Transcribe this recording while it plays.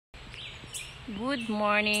Good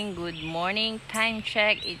morning. Time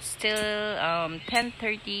check. It's still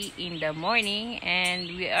 10:30 in the morning, and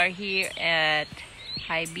we are here at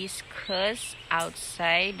Hibiscus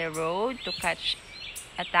outside the road to catch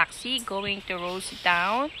a taxi going to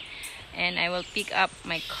Roseau, and I will pick up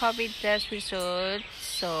my COVID test results.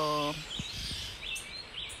 So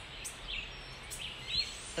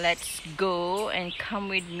let's go and come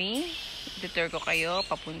with me. Tutur ko kayo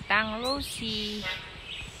papuntang Rosie.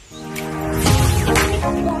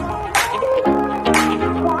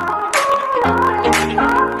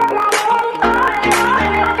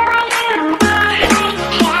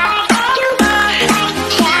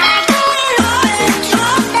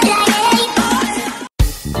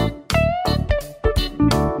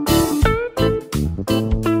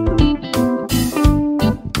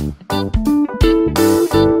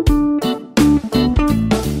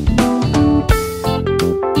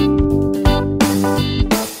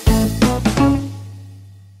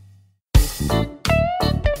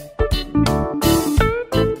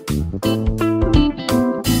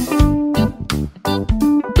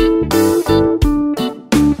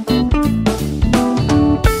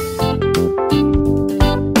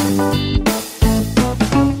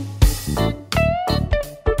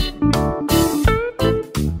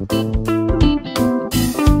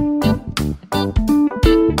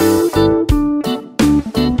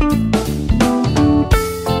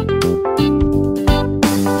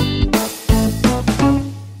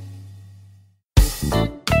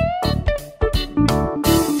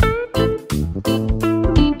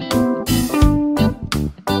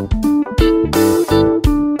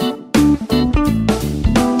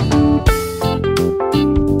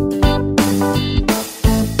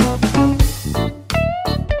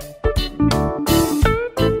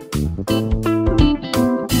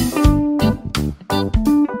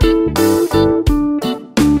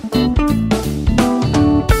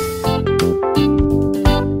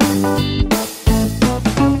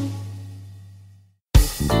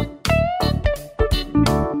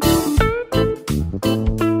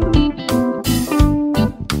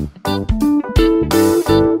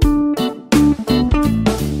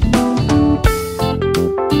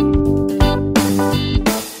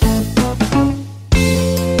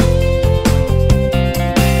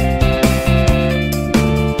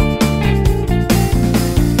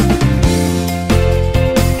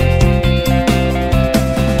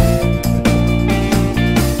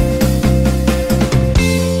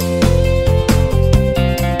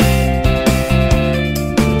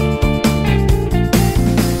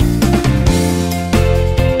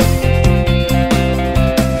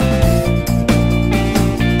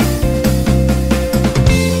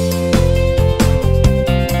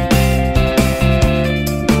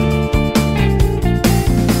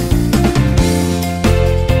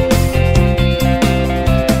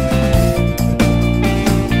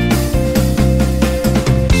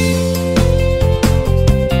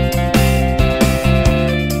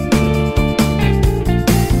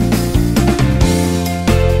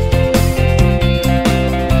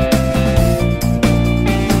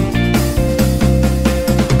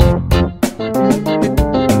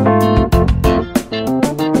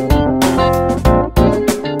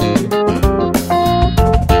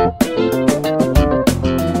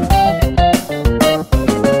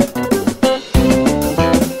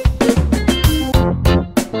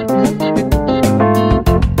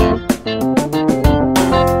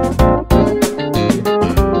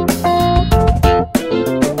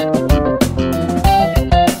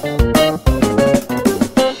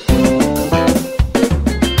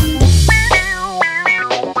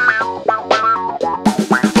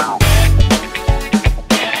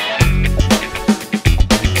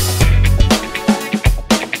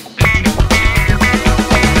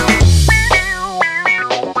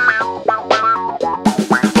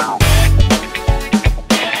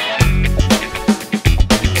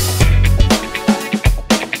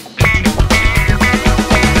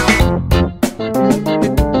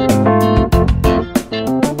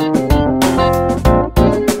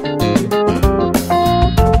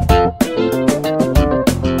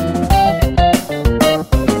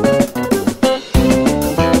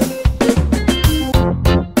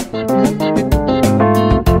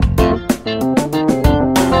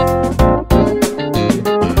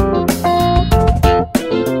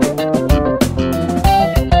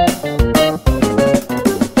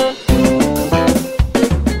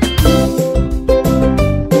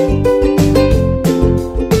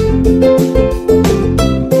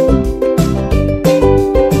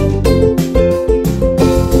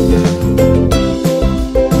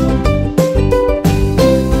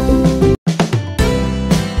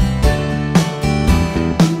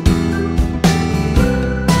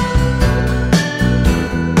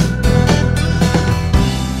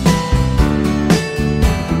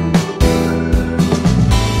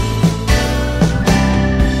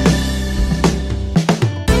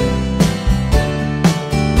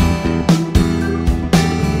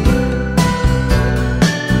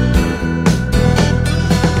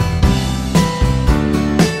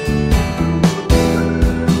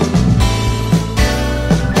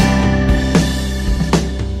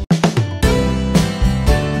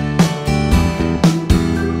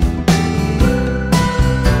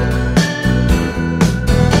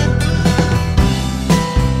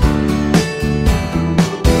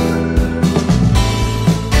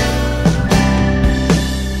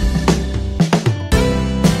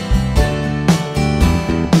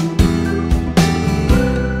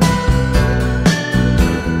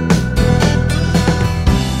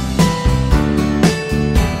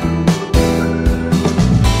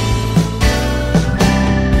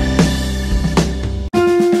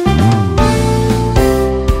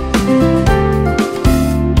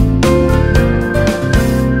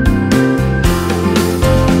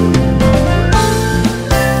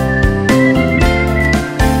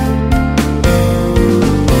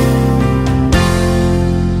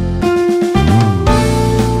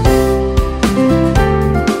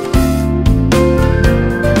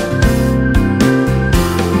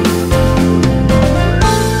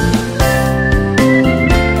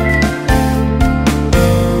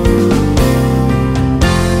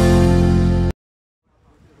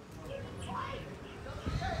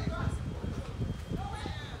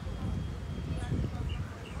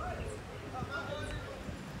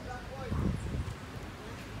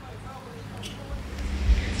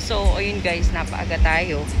 yun guys, napaaga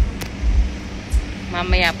tayo.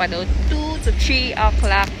 Mamaya pa daw 2 to 3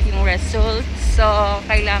 o'clock yung result. So,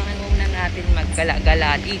 kailangan muna natin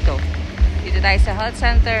maggala-gala dito. Dito tayo sa health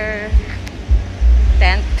center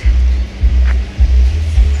tent.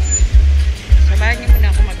 Samahan niyo muna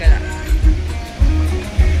ako maggala.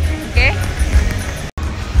 Okay?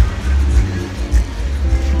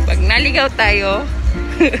 Pag naligaw tayo,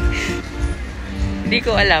 hindi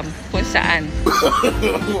ko alam kung saan.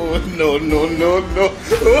 No, no, no, no.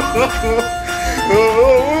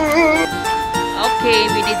 Okay,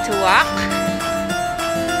 we need to walk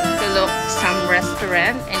to look some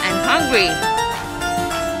restaurant and I'm hungry.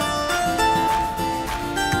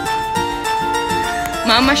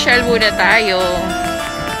 Mamasyal muna tayo.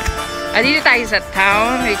 Dito tayo sa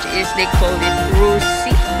town which is they call it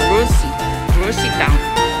Roseau town.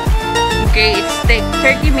 Okay, it's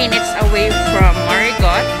 30 minutes away from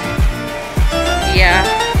Marigot. Yeah,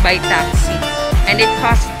 by taxi. And it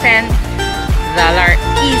costs $10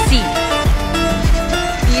 easy,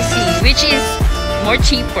 which is more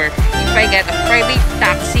cheaper. If I get a private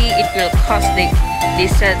taxi, it will cost, they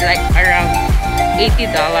said like around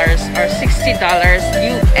 $80 or $60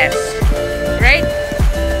 US, right?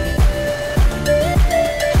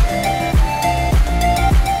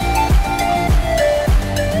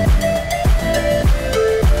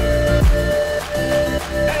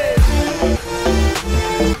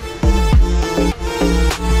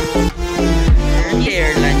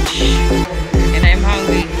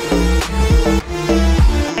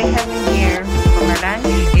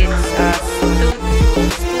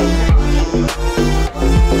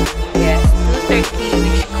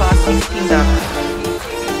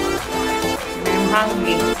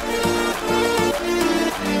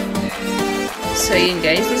 So yun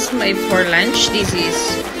guys, this is my for lunch. This is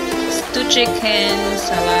 2 chicken,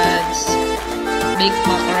 salads, baked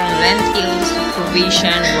macaron, lentils,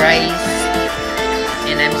 provision, rice,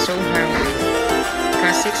 and I'm so hungry.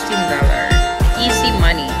 Cost $16. Easy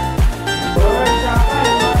money.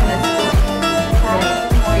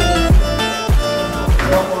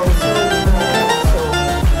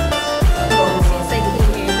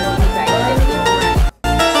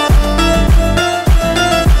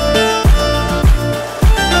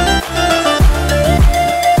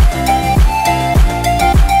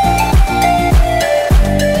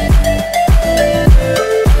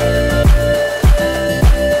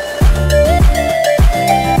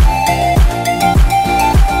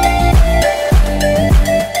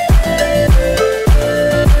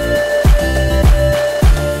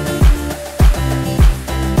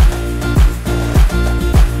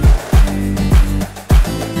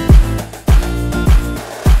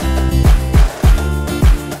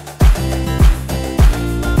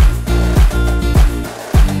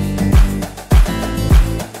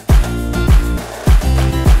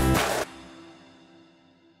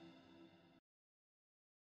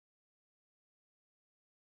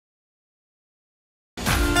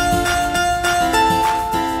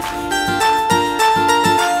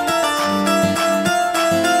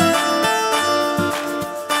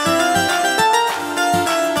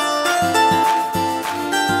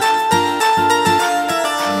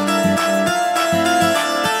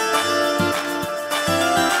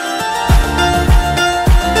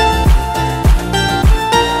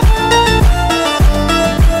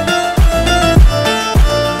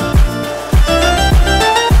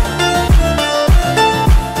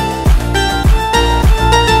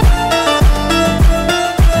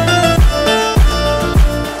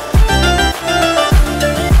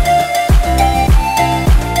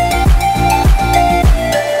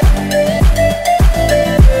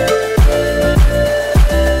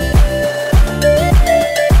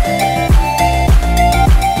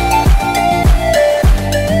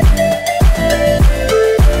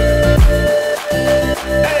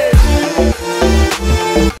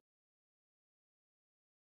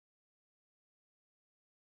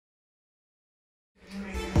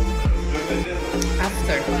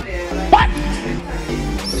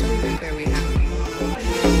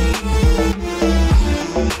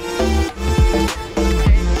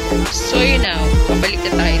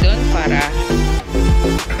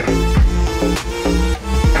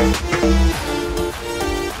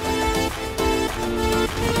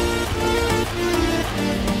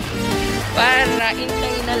 para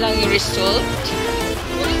intayin na lang yung result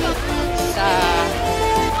sa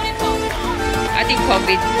ating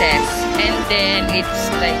COVID test. And then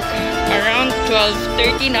it's like around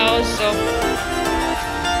 12:30 now, so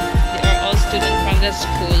they are all students from the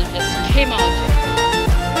school just came out.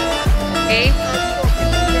 Okay?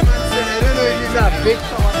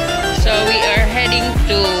 So we are heading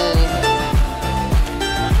to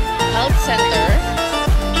health center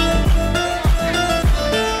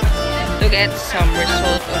to get some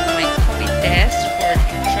result of my COVID test for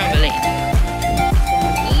traveling. So,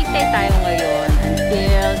 mag-iintay tayo ngayon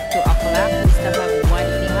until 2 o'clock. We still have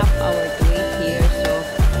 1.5 hours to wait here. So,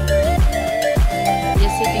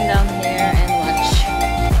 just sitting down here and watch.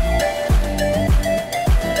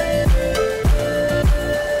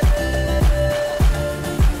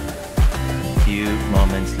 Few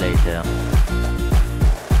moments later.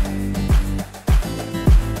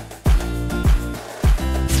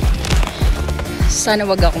 Sana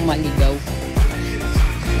wag akong maligaw.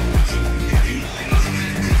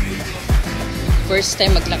 First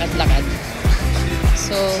time maglakad-lakad.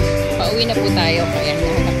 So, pauwi na po tayo. Kaya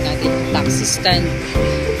nahanap natin yung taxi stand.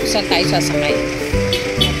 Saan tayo sasakay?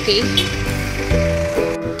 Okay.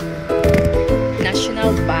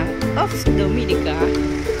 National Bank of Dominica.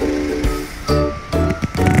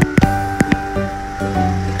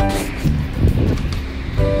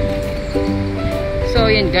 So,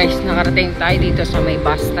 yun guys, nakarating tayo dito sa may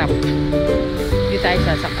bus stop. Dito tayo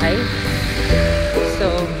sasakay. So,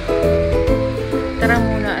 tara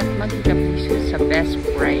muna at magkikapiso sa best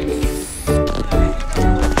price. So,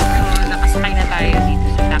 nakasakay na tayo dito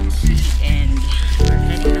sa taxi and we're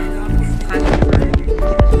heading now to Passport.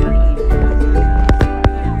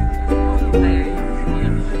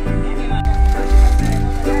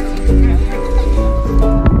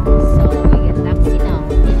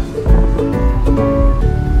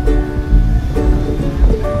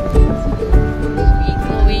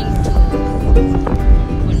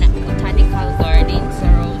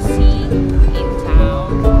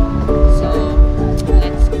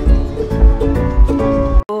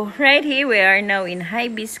 Right here, we are now in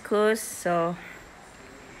Hibiscus. So,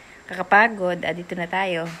 kakapagod. Dito na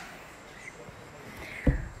tayo.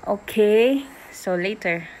 Okay. So,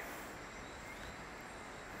 later.